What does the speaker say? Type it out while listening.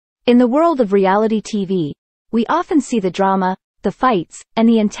In the world of reality TV, we often see the drama, the fights, and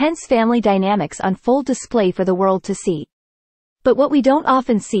the intense family dynamics on full display for the world to see. But what we don't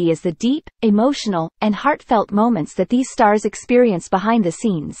often see is the deep, emotional, and heartfelt moments that these stars experience behind the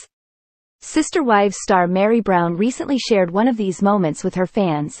scenes. Sister Wives star Meri Brown recently shared one of these moments with her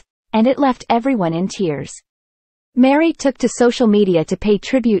fans, and it left everyone in tears. Meri took to social media to pay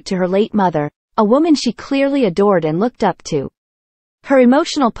tribute to her late mother, a woman she clearly adored and looked up to. Her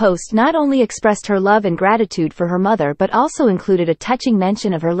emotional post not only expressed her love and gratitude for her mother but also included a touching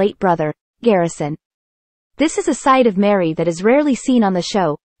mention of her late brother, Garrison. This is a side of Meri that is rarely seen on the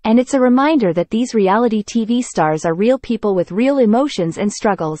show, and it's a reminder that these reality TV stars are real people with real emotions and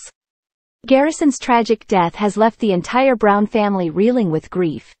struggles. Garrison's tragic death has left the entire Brown family reeling with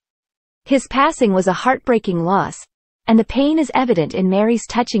grief. His passing was a heartbreaking loss, and the pain is evident in Meri's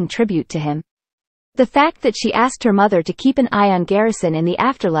touching tribute to him. The fact that she asked her mother to keep an eye on Garrison in the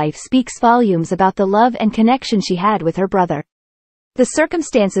afterlife speaks volumes about the love and connection she had with her brother. The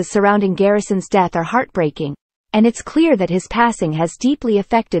circumstances surrounding Garrison's death are heartbreaking, and it's clear that his passing has deeply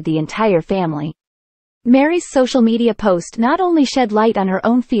affected the entire family. Meri's social media post not only shed light on her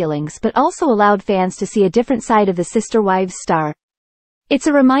own feelings but also allowed fans to see a different side of the Sister Wives star. It's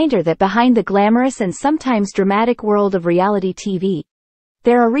a reminder that behind the glamorous and sometimes dramatic world of reality TV,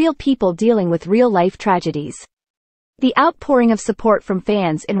 there are real people dealing with real-life tragedies. The outpouring of support from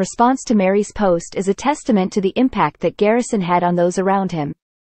fans in response to Meri's post is a testament to the impact that Garrison had on those around him.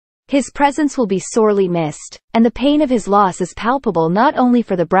 His presence will be sorely missed, and the pain of his loss is palpable not only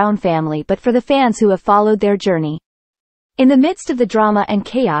for the Brown family but for the fans who have followed their journey. In the midst of the drama and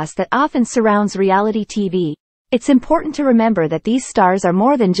chaos that often surrounds reality TV, it's important to remember that these stars are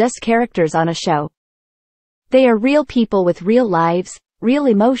more than just characters on a show. They are real people with real lives, real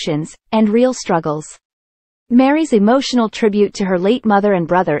emotions, and real struggles. Meri's emotional tribute to her late mother and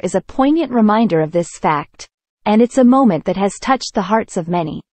brother is a poignant reminder of this fact, and it's a moment that has touched the hearts of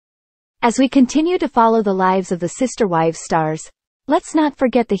many. As we continue to follow the lives of the Sister Wives stars, let's not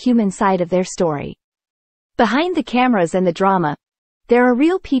forget the human side of their story. Behind the cameras and the drama, there are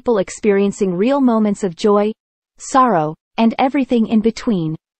real people experiencing real moments of joy, sorrow, and everything in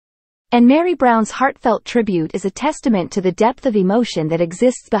between. And Meri Brown's heartfelt tribute is a testament to the depth of emotion that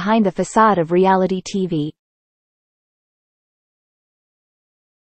exists behind the facade of reality TV.